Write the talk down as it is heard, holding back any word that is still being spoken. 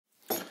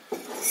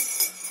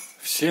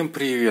Всем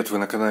привет! Вы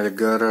на канале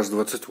Гараж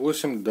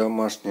 28.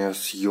 Домашняя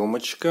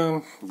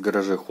съемочка. В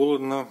гараже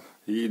холодно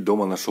и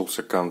дома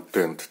нашелся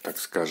контент, так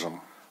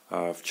скажем.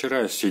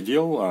 Вчера я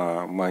сидел,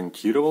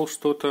 монтировал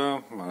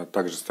что-то.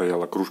 Также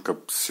стояла кружка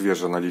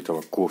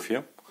свеженалитого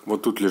кофе.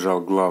 Вот тут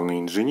лежал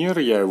главный инженер.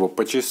 Я его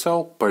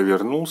почесал,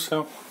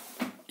 повернулся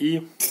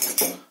и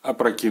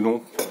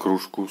опрокинул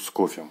кружку с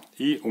кофе.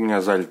 И у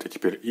меня залита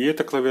теперь и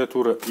эта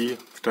клавиатура, и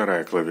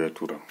вторая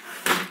клавиатура.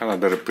 Она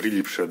даже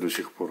прилипшая до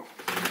сих пор.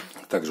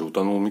 Также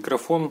утонул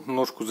микрофон,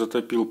 ножку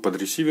затопил, под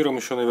ресивером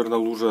еще, наверное,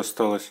 лужа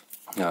осталась.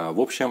 В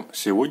общем,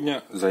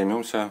 сегодня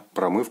займемся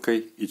промывкой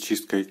и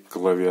чисткой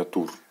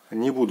клавиатур.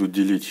 Не буду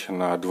делить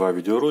на два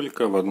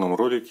видеоролика, в одном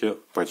ролике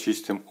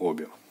почистим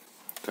обе.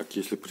 Так,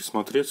 если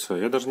присмотреться,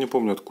 я даже не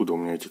помню, откуда у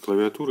меня эти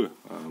клавиатуры.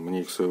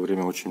 Мне их в свое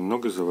время очень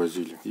много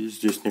завозили. И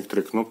здесь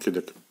некоторые кнопки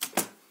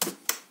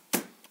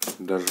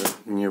даже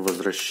не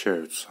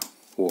возвращаются.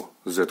 О,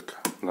 Z-ка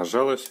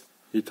нажалась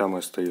и там и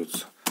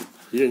остается.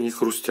 И они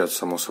хрустят,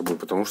 само собой,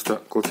 потому что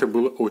кофе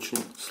было очень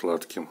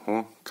сладким.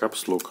 О,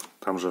 капслок,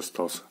 там же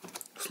остался.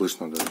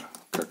 Слышно даже,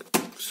 как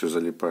все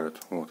залипает.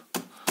 Вот.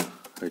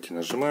 Эти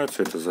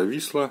нажимаются, это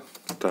зависло.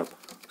 Тап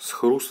с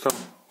хрустом.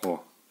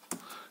 О,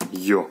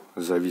 Ё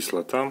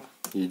зависло там.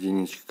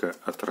 Единичка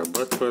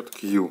отрабатывает.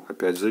 Q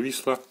опять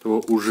зависло.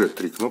 То уже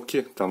 3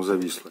 кнопки там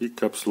зависло. И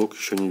капслок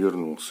еще не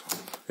вернулся.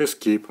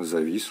 Escape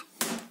завис.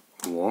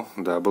 О,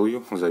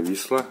 W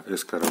зависло.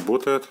 S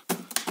работает.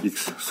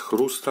 X с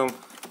хрустом.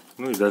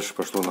 Ну и дальше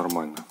пошло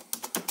нормально.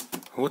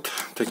 Вот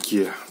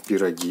такие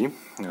пироги.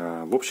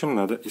 В общем,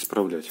 надо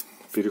исправлять.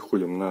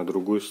 Переходим на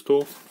другой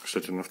стол.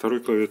 Кстати, на второй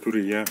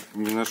клавиатуре я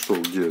не нашел,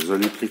 где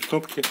залипли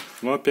кнопки.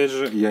 Но опять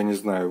же, я не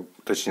знаю,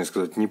 точнее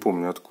сказать, не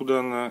помню, откуда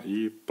она.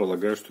 И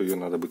полагаю, что ее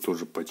надо бы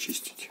тоже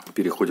почистить.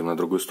 Переходим на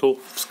другой стол.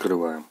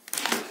 Вскрываем.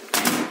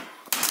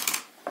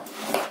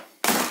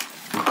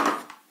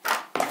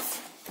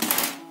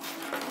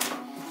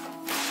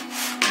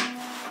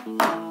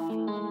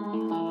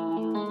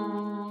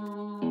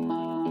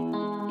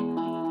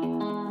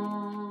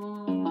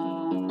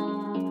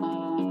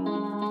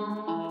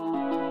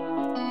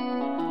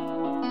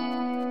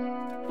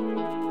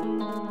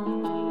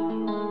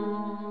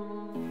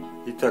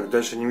 Итак,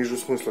 дальше не вижу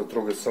смысла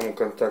трогать саму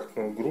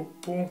контактную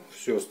группу.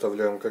 Все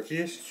оставляем как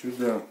есть.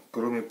 Сюда,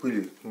 кроме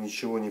пыли,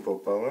 ничего не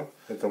попало.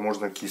 Это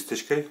можно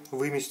кисточкой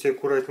вымести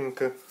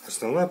аккуратненько.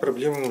 Основная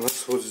проблема у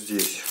нас вот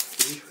здесь.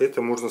 И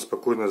это можно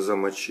спокойно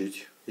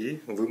замочить и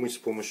вымыть с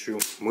помощью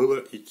мыла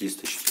и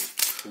кисточки.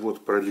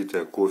 Вот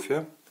пролитое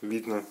кофе.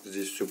 Видно,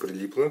 здесь все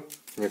прилипло.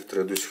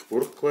 Некоторые до сих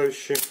пор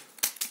клавиши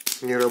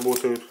не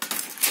работают.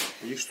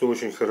 И что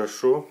очень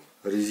хорошо,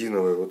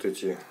 резиновые вот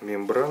эти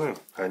мембраны,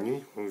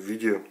 они в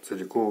виде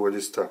целикового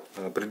листа.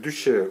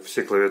 Предыдущие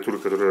все клавиатуры,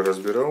 которые я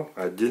разбирал,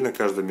 отдельно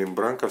каждая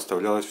мембранка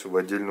вставлялась в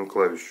отдельную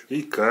клавишу.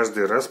 И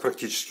каждый раз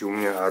практически у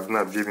меня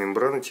 1-2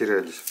 мембраны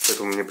терялись.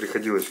 Поэтому мне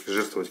приходилось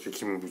жертвовать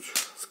каким-нибудь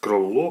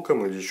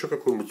скролл-локом или еще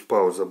какой-нибудь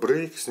пауза,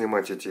 брейк,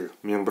 снимать эти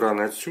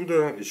мембраны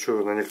отсюда.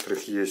 Еще на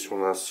некоторых есть у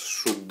нас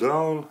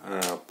shutdown,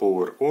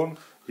 power on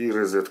и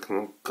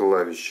reset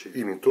клавиши.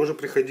 Ими тоже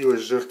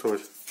приходилось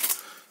жертвовать.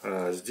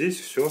 А здесь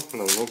все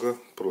намного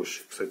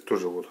проще. Кстати,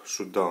 тоже вот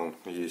shutdown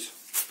есть.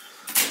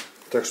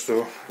 Так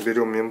что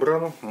берем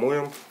мембрану,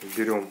 моем,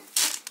 берем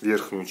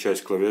верхнюю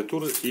часть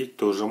клавиатуры и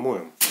тоже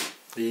моем.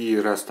 И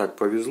раз так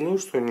повезло,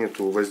 что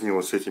нету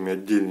вознила с этими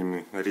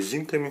отдельными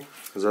резинками,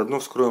 заодно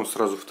вскроем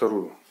сразу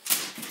вторую.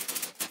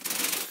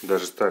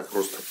 Даже так,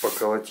 просто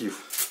поколотив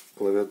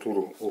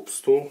клавиатуру об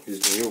стол,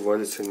 из нее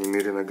валится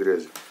немерено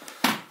грязи.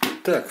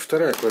 Так,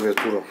 вторая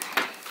клавиатура.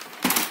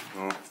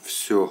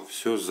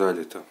 Все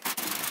залито.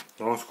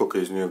 Вон сколько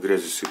из нее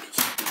грязи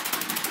сыплется.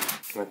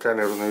 На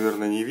камеру,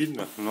 наверное, не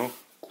видно, но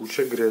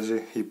куча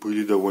грязи и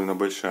пыли довольно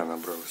большая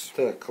набралась.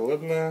 Так,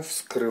 ладно,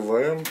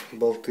 вскрываем.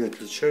 Болты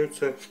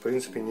отличаются. В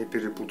принципе, не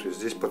перепутай.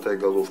 Здесь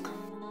потай-головка.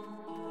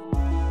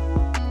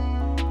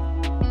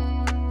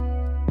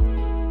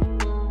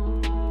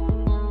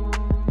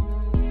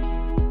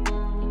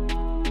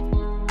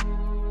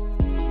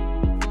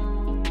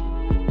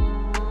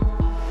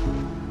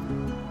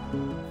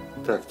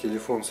 Так,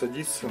 телефон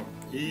садится.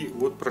 И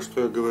вот про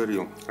что я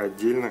говорил.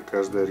 Отдельно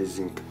каждая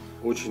резинка.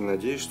 Очень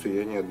надеюсь, что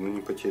я ни одну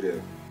не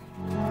потеряю.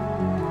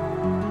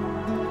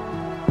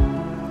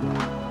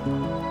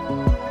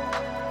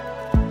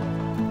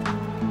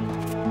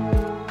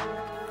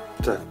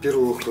 Так,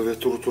 первую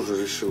клавиатуру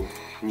тоже решил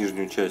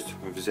нижнюю часть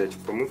взять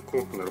в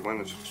помывку.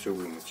 Нормально все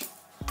вымыть.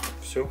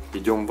 Все,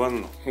 идем в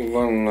ванну.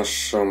 Ванна с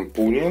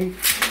шампунем.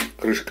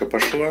 Крышка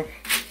пошла.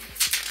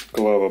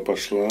 Клава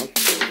пошла.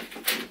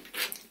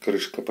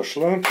 Крышка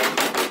пошла.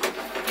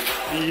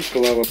 И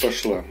клава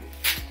пошла.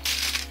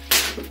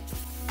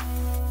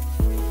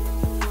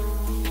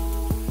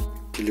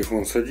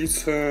 Телефон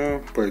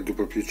садится. Пойду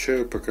попью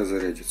чаю, пока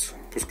зарядится.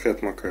 Пускай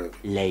отмокают.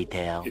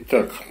 Later.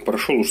 Итак,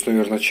 прошел уж,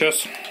 наверное,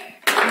 час.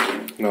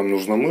 Нам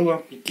нужно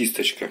мыло и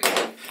кисточка.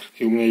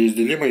 И у меня есть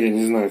дилемма. Я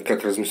не знаю,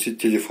 как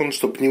разместить телефон,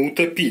 чтобы не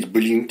утопить,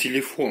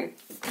 телефон.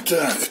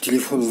 Так,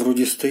 телефон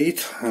вроде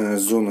стоит.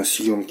 Зона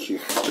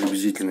съемки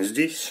приблизительно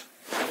здесь.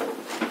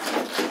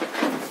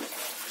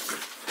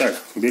 Так,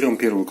 берем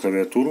первую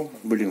клавиатуру.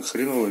 Блин,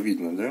 хреново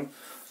видно, да?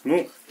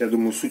 Ну, я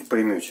думаю, суть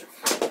поймете.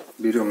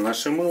 Берем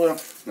наше мыло,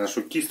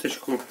 нашу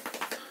кисточку,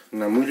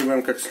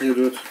 намыливаем как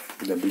следует.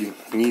 Да блин,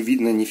 не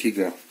видно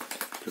нифига.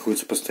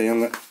 Приходится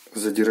постоянно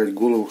задирать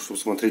голову,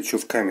 чтобы смотреть, что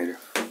в камере.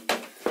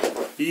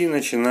 И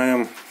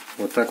начинаем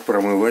вот так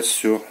промывать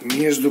все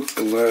между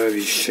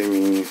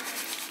клавишами,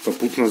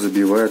 попутно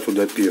забивая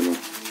туда пену.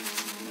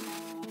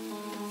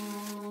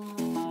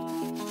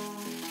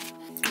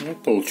 Ну,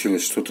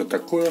 получилось что-то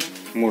такое.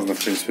 Можно,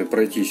 в принципе,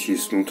 пройтись и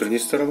с внутренней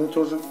стороны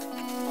тоже.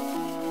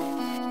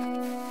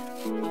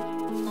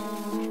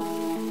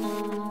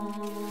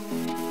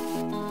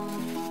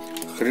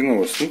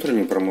 Хреново с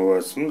внутренней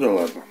промывается, ну да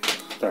ладно.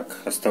 Так,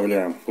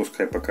 оставляем,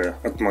 пускай пока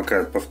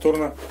отмокает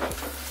повторно.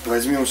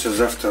 Возьмемся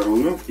за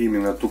вторую,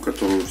 именно ту,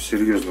 которую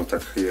серьезно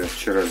так я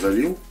вчера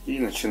залил. И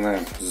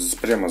начинаем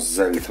прямо с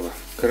залитого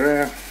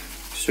края.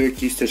 Все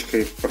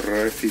кисточкой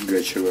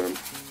профигачиваем.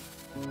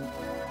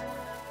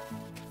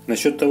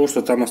 Насчет того,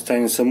 что там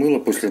останется мыло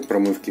после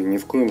промывки, ни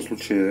в коем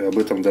случае об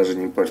этом даже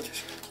не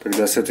парьтесь.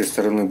 Когда с этой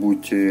стороны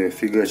будете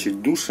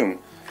фигачить душем,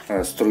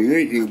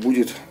 струей их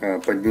будет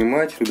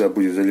поднимать, туда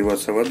будет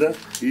заливаться вода,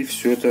 и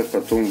все это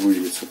потом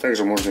выльется.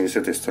 Также можно и с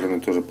этой стороны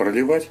тоже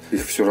проливать,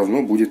 их все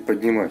равно будет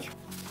поднимать.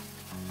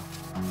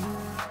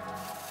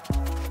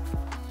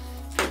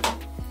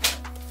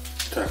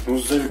 Так, ну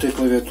с залитой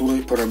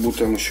клавиатурой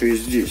поработаем еще и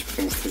здесь,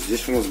 потому что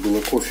здесь у нас было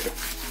кофе.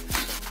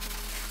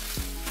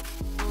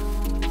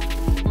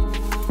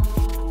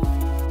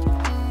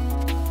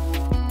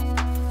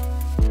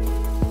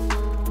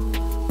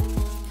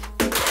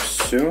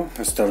 Все,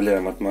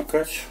 оставляем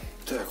отмокать.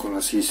 Так, у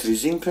нас есть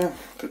резинка,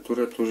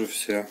 которая тоже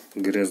вся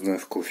грязная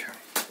в кофе.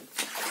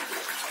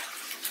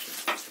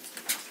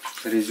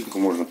 Резинку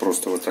можно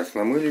просто вот так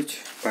намылить,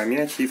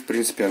 помять, и в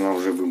принципе она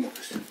уже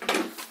вымылась.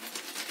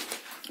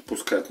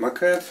 Пускай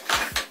отмокает.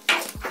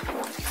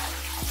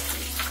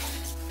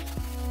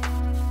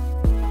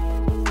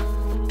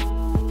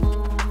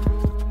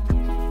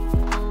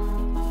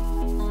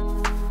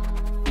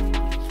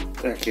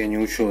 Так, я не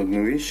учел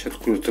одну вещь.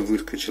 Откуда-то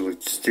выскочила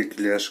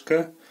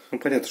стекляшка. Ну,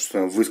 понятно, что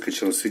она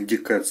выскочила с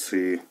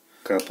индикацией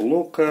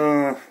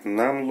кап-лока,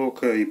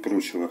 нам-лока и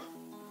прочего.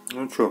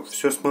 Ну что,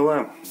 все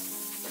смываем.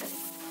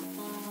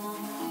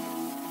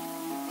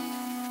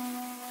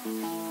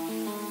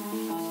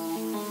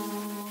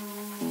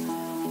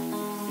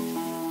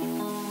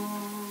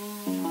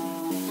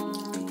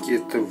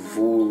 Какие-то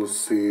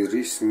волосы,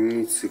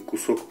 ресницы,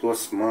 кусок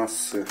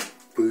пластмассы,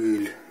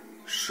 пыль,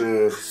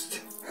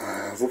 шерсть.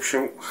 В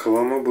общем,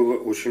 хлама было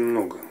очень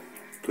много.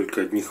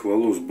 Только одних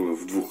волос было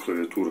в двух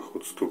клавиатурах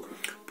вот столько.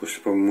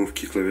 После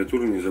помывки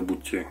клавиатуры не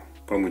забудьте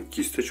помыть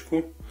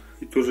кисточку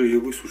и тоже ее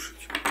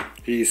высушить.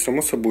 И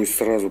само собой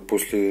сразу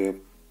после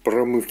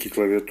промывки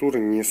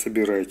клавиатуры не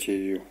собирайте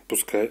ее,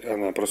 пускай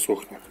она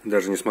просохнет.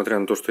 Даже несмотря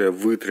на то, что я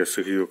вытряс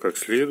ее как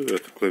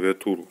следует,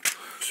 клавиатуру,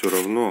 все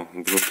равно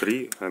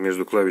внутри, а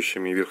между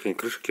клавишами и верхней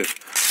крышки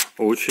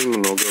очень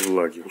много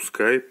влаги.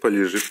 Пускай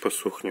полежит,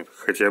 посохнет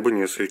хотя бы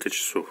несколько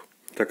часов.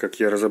 Так как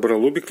я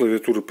разобрал обе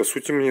клавиатуры, по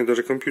сути мне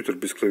даже компьютер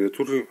без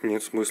клавиатуры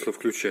нет смысла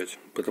включать.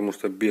 Потому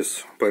что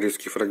без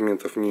порезки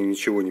фрагментов мне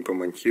ничего не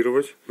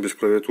помонтировать. Без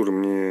клавиатуры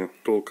мне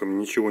толком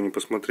ничего не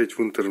посмотреть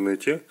в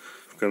интернете.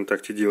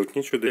 ВКонтакте делать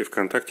нечего, да и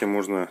ВКонтакте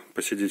можно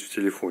посидеть в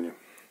телефоне.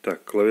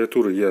 Так,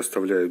 клавиатуры я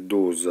оставляю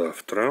до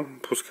завтра,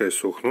 пускай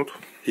сохнут.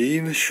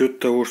 И насчет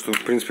того, что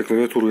в принципе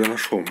клавиатуру я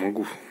нашел,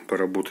 могу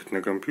поработать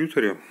на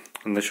компьютере.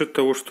 Насчет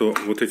того, что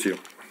вот эти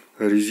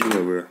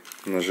резиновые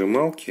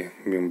нажималки,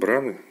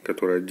 мембраны,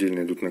 которые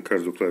отдельно идут на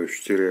каждую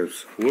клавишу,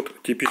 теряются. Вот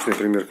типичный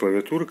пример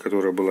клавиатуры,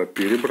 которая была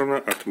перебрана,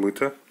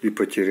 отмыта и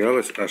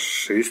потерялась аж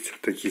 6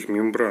 таких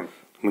мембран.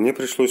 Мне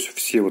пришлось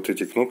все вот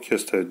эти кнопки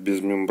оставить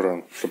без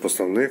мембран, чтобы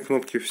основные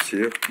кнопки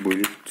все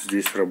были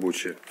здесь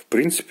рабочие. В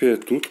принципе,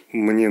 тут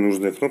мне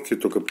нужны кнопки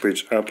только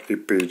Page Up и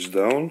Page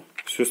Down.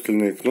 Все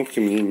остальные кнопки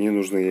мне не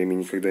нужны, я ими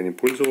никогда не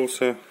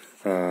пользовался.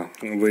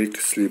 Wake,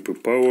 Sleep и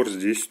Power,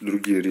 здесь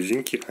другие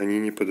резинки, они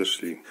не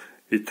подошли.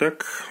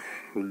 Итак,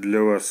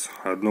 для вас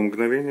одно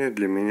мгновение,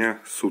 для меня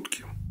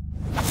сутки.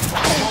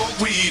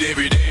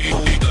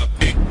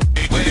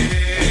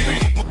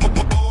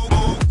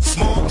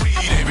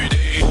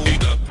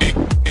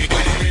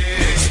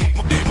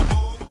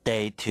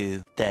 Day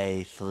 2,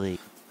 day 3.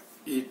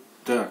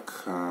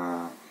 Итак,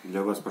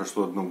 для вас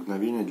прошло одно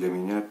мгновение, для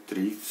меня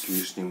 3 с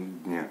лишним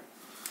дня.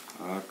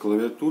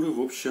 Клавиатуры, в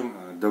общем,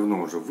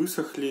 давно уже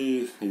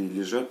высохли и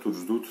лежат тут,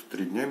 ждут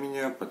 3 дня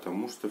меня,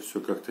 потому что все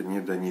как-то не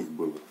до них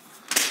было.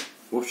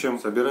 В общем,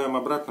 собираем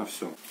обратно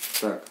все.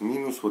 Так,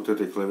 минус вот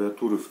этой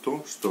клавиатуры в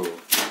том, что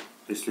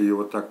если ее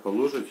вот так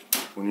положить,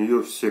 у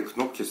нее все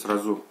кнопки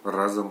сразу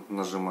разом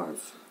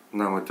нажимаются.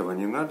 Нам этого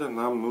не надо,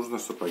 нам нужно,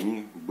 чтобы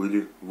они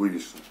были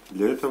вывешены.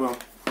 Для этого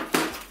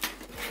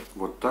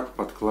вот так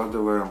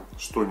подкладываем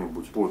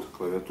что-нибудь под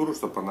клавиатуру,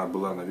 чтобы она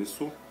была на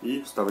весу,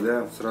 и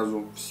вставляем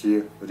сразу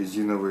все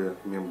резиновые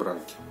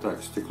мембранки.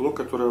 Так, стекло,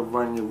 которое в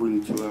ванне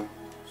вылетело,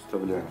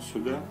 вставляем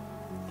сюда.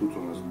 Тут у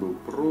нас был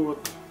провод.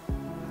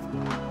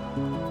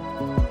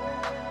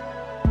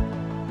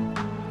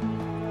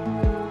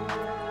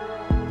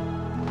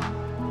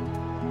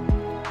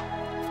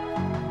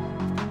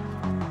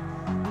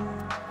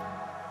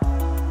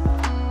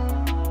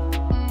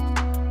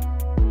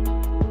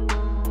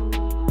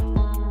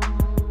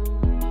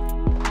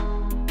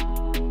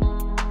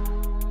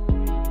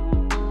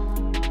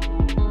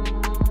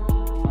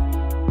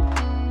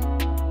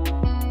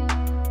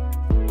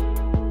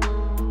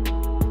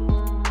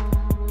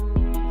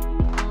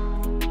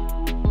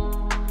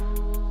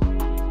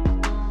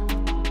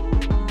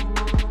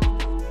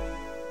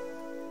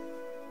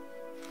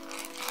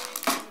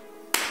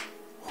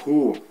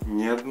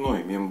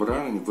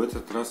 в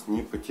этот раз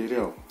не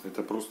потерял.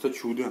 Это просто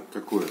чудо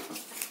какое-то.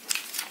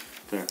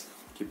 Так,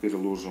 теперь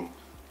ложим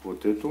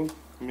вот эту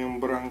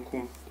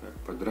мембранку. Так,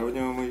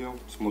 подравниваем ее.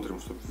 Смотрим,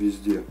 чтобы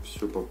везде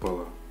все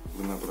попало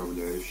в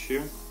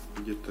направляющие.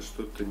 Где-то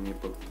что-то не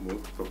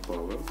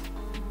попало.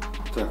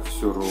 Так,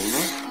 все ровно.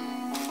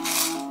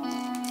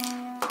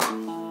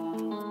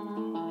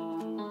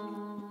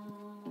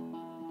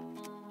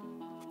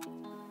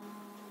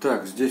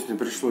 Так, здесь мне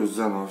пришлось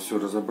заново все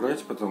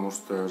разобрать, потому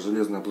что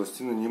железная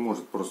пластина не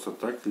может просто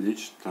так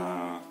лечь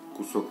на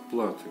кусок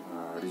платы.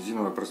 А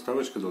резиновая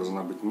проставочка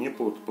должна быть не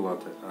под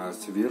платой, а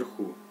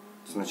сверху.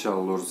 Сначала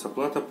ложится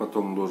плата,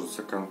 потом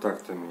ложится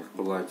контактами в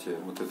плате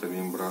вот эта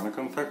мембрана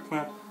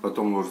контактная,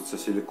 потом ложится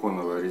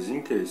силиконовая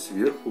резинка и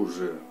сверху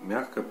уже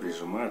мягко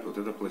прижимает вот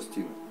эта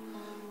пластина.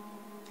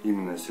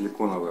 Именно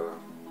силиконовая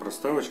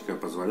проставочка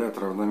позволяет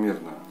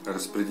равномерно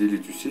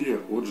распределить усилия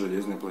от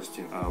железной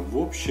пластины. А в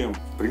общем,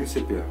 в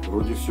принципе,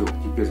 вроде все.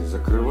 Теперь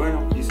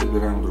закрываем и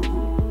собираем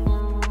другую.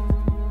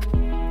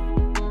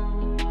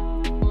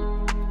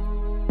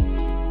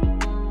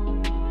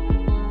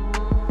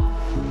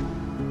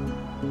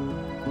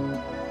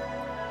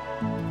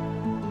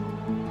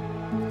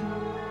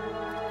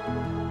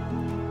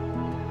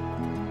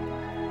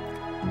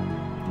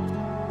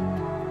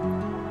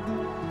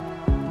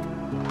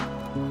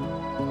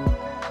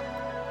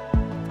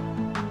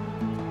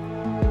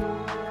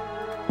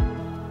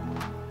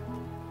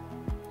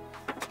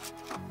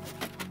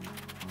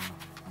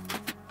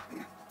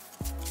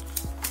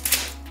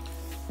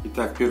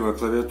 Итак, первая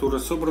клавиатура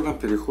собрана,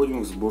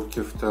 переходим к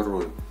сборке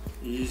второй.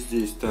 И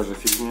здесь та же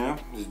фигня,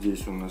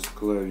 здесь у нас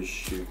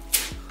клавиши,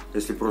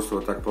 если просто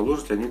вот так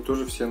положить, они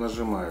тоже все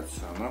нажимаются.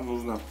 А нам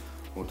нужно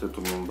вот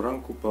эту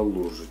мембранку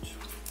положить.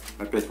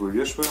 Опять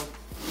вывешиваем.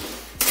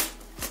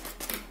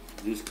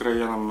 Здесь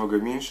края намного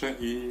меньше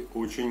и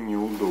очень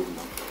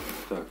неудобно.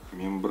 Так,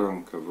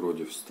 мембранка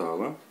вроде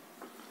встала.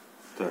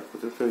 Так,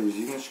 вот эта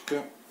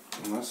резиночка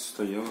у нас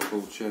стояла,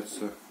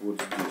 получается, вот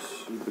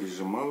здесь и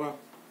прижимала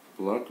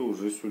плату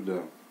уже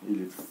сюда,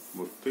 или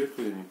вот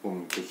эту, я не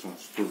помню точно,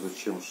 что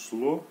зачем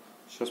шло.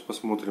 Сейчас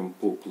посмотрим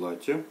по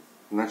плате.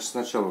 Значит,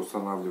 сначала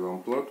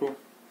устанавливаем плату,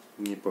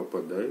 не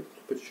попадает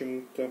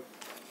почему-то.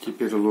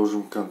 Теперь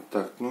ложим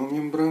контактную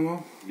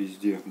мембрану,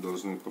 везде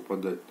должны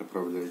попадать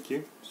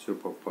направляйки, все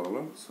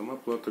попало. Сама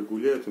плата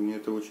гуляет, и мне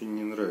это очень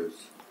не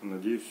нравится.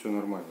 Надеюсь, все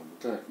нормально будет.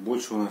 Так,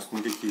 больше у нас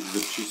никаких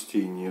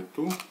запчастей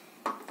нету.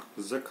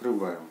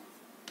 Закрываем.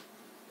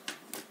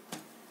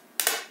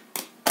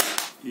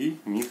 И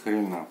ни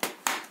хрена.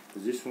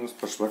 Здесь у нас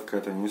пошла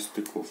какая-то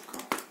нестыковка.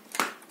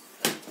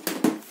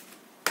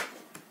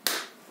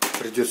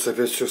 Придется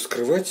опять все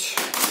вскрывать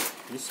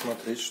и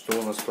смотреть, что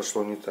у нас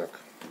пошло не так.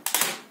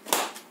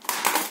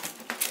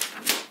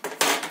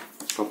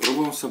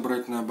 Попробуем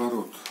собрать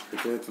наоборот.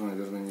 Хотя это,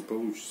 наверное, не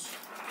получится.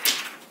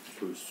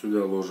 То есть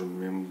сюда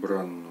ложим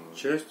мембранную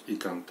часть и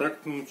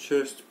контактную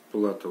часть.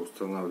 Плата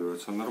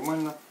устанавливается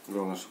нормально.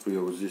 Главное, чтобы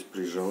ее вот здесь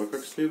прижало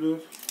как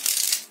следует.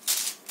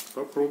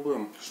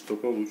 Попробуем, что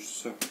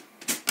получится.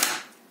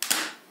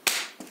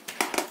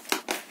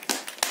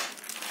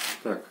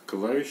 Так,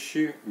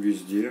 клавиши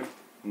везде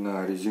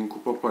на резинку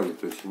попали.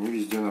 То есть они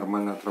везде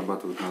нормально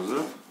отрабатывают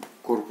назад.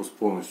 Корпус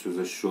полностью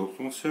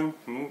защелкнулся.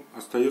 Ну,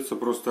 остается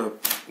просто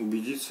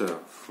убедиться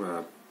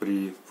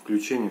при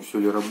включении, все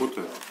ли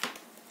работает.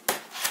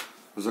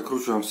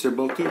 Закручиваем все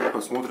болты,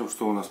 посмотрим,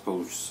 что у нас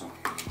получится.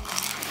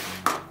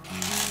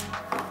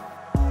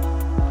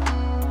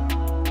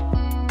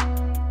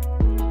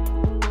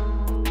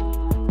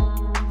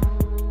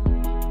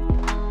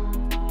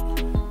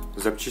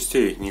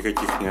 Запчастей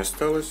никаких не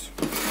осталось.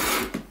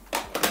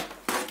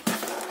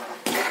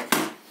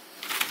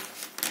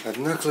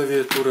 Одна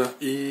клавиатура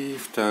и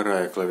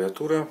вторая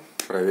клавиатура.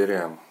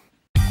 Проверяем.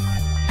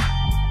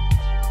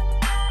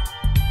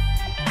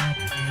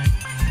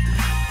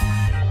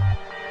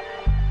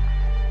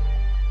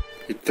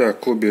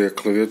 Итак, обе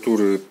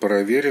клавиатуры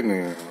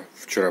проверены.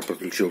 Вчера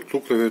подключил ту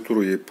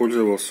клавиатуру, ей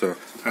пользовался.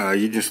 А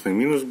единственный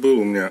минус был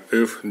у меня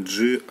F,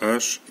 G,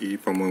 H и,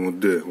 по-моему,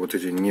 D. Вот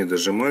эти не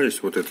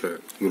дожимались, вот это,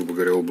 грубо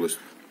говоря, область.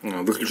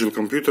 Выключил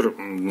компьютер,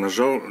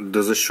 нажал,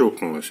 да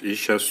защелкнулось. И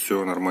сейчас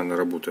все нормально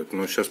работает.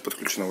 Но сейчас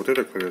подключена вот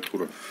эта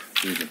клавиатура.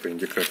 Видно по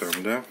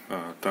индикаторам, да?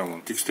 Там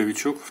он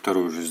текстовичок,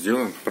 второй уже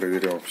сделан.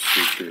 Проверял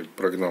все эти,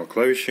 прогнал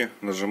клавиши,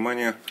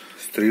 нажимания,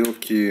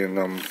 стрелки,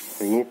 нам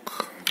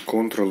лог,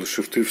 Ctrl и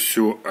шифты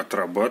все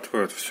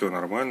отрабатывают, все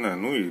нормально.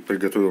 Ну и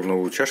приготовил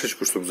новую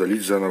чашечку, чтобы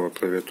залить заново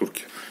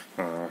клавиатурки.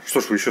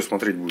 Что ж вы еще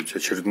смотреть будете?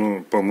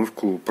 Очередную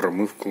помывку,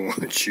 промывку,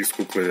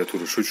 чистку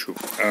клавиатуры. Шучу.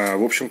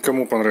 В общем,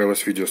 кому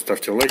понравилось видео,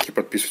 ставьте лайки,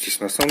 подписывайтесь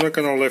на основной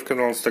канал,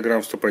 лайв-канал,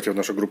 Инстаграм, вступайте в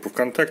нашу группу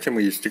ВКонтакте.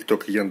 Мы есть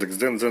ТикТок,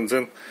 Яндекс.Дзен,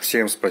 Дзен.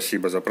 Всем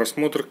спасибо за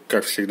просмотр.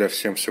 Как всегда,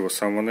 всем всего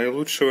самого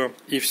наилучшего.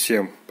 И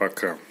всем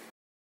пока.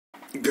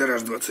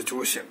 Гараж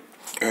 28.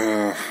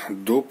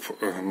 Доп.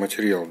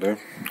 Материал, да,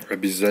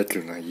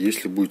 обязательно,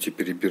 если будете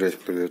перебирать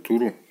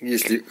клавиатуру,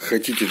 если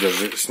хотите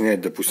даже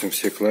снять, допустим,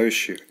 все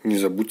клавиши, не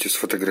забудьте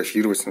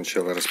сфотографировать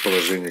сначала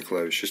расположение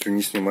клавиш. Если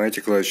не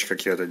снимаете клавиши,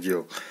 как я это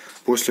делал,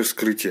 после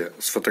вскрытия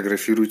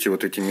сфотографируйте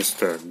вот эти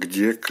места,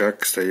 где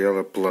как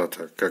стояла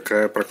плата,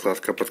 какая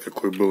прокладка под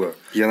какой была.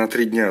 Я на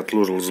 3 дня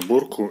отложил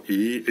сборку,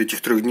 и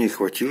этих 3 дней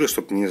хватило,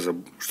 чтобы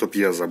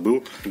я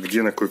забыл,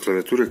 где на какой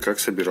клавиатуре как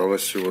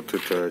собиралась вот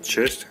эта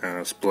часть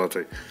с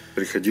платой.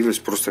 Приходилось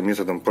просто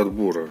методом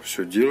подбора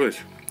все делать.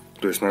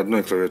 То есть на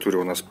одной клавиатуре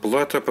у нас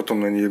плата,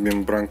 потом на нее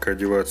мембранка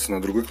одевается,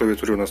 на другой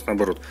клавиатуре у нас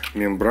наоборот.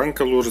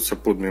 Мембранка ложится,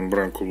 под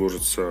мембранку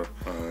ложится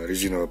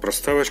резиновая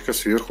проставочка,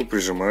 сверху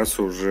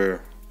прижимается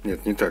уже...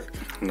 Нет, не так.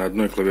 На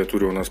одной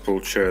клавиатуре у нас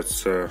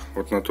получается,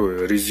 вот на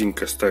той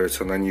резинка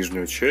ставится на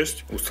нижнюю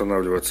часть,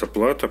 устанавливается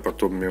плата,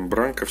 потом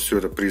мембранка, все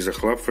это при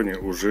захлапывании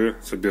уже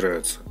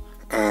собирается.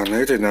 А на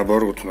этой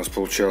наоборот у нас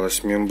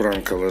получалось,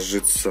 мембранка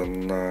ложится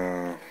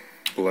на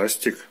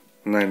пластик,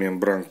 на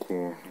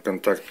мембранку,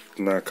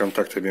 на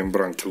контакты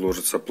мембранки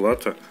ложится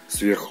плата,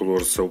 сверху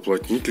ложится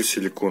уплотнитель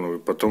силиконовый,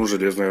 потом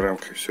железной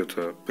рамкой все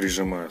это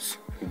прижимается.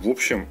 В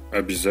общем,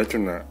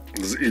 обязательно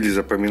или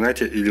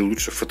запоминайте, или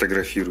лучше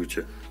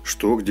фотографируйте,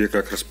 что, где,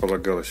 как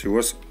располагалось, и у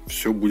вас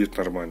все будет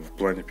нормально в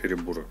плане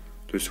перебора.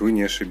 То есть вы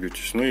не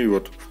ошибетесь. Ну и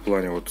вот в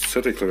плане вот с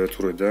этой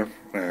клавиатурой, да,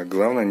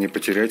 главное не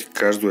потерять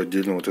каждую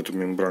отдельную вот эту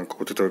мембранку.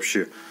 Вот это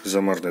вообще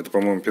замарно. Это,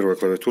 по-моему, первая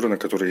клавиатура, на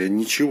которой я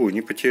ничего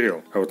не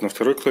потерял. А вот на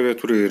второй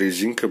клавиатуре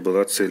резинка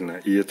была цельная.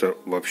 И это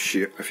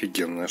вообще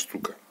офигенная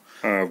штука.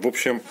 В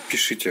общем,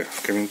 пишите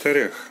в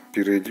комментариях,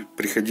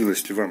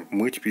 приходилось ли вам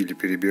мыть или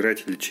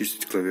перебирать или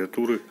чистить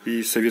клавиатуры.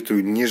 И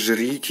советую, не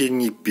жрите,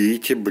 не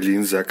пейте,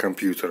 за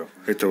компьютером.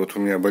 Это вот у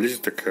меня болезнь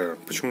такая.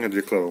 Почему у меня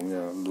 2 клавы? У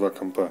меня 2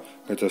 компа.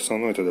 Это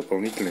основной, это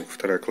дополнительный.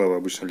 Вторая клава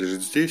обычно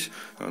лежит здесь,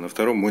 а на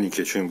втором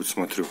монике я что-нибудь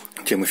смотрю.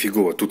 Тема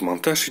фигово. Тут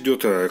монтаж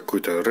идет, а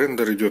какой-то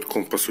рендер идет,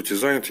 комп по сути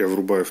занят. Я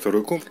врубаю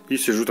второй комп и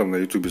сижу там на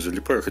ютубе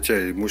залипаю. Хотя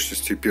и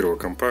мощности первого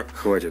компа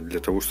хватит для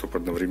того, чтобы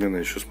одновременно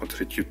еще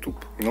смотреть ютуб.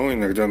 Но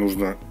иногда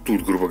нужно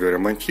тут, грубо говоря,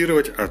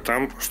 монтировать, а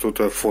там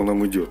что-то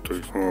фоном идет. То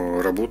есть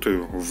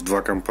работаю в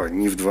 2 компа.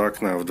 Не в 2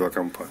 окна, а в 2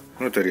 компа.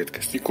 Ну, это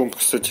редкость. И комп,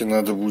 кстати,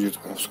 надо будет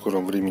в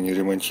скором времени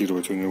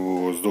ремонтировать. У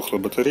него сдохла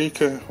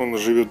батарейка. Он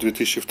живет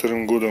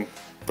 2002 годом.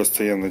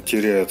 Постоянно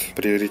теряет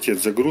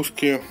приоритет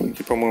загрузки.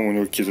 И, по-моему, у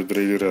него какие-то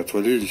драйверы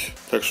отвалились.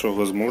 Так что,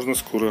 возможно,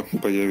 скоро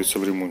появится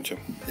в ремонте.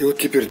 И вот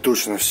теперь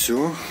точно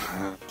все.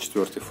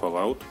 4-й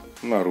Fallout.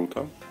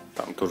 Наруто.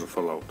 Там тоже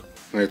Fallout.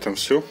 На этом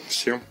все.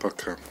 Всем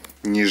пока.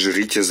 Не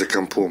жрите за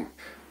компом.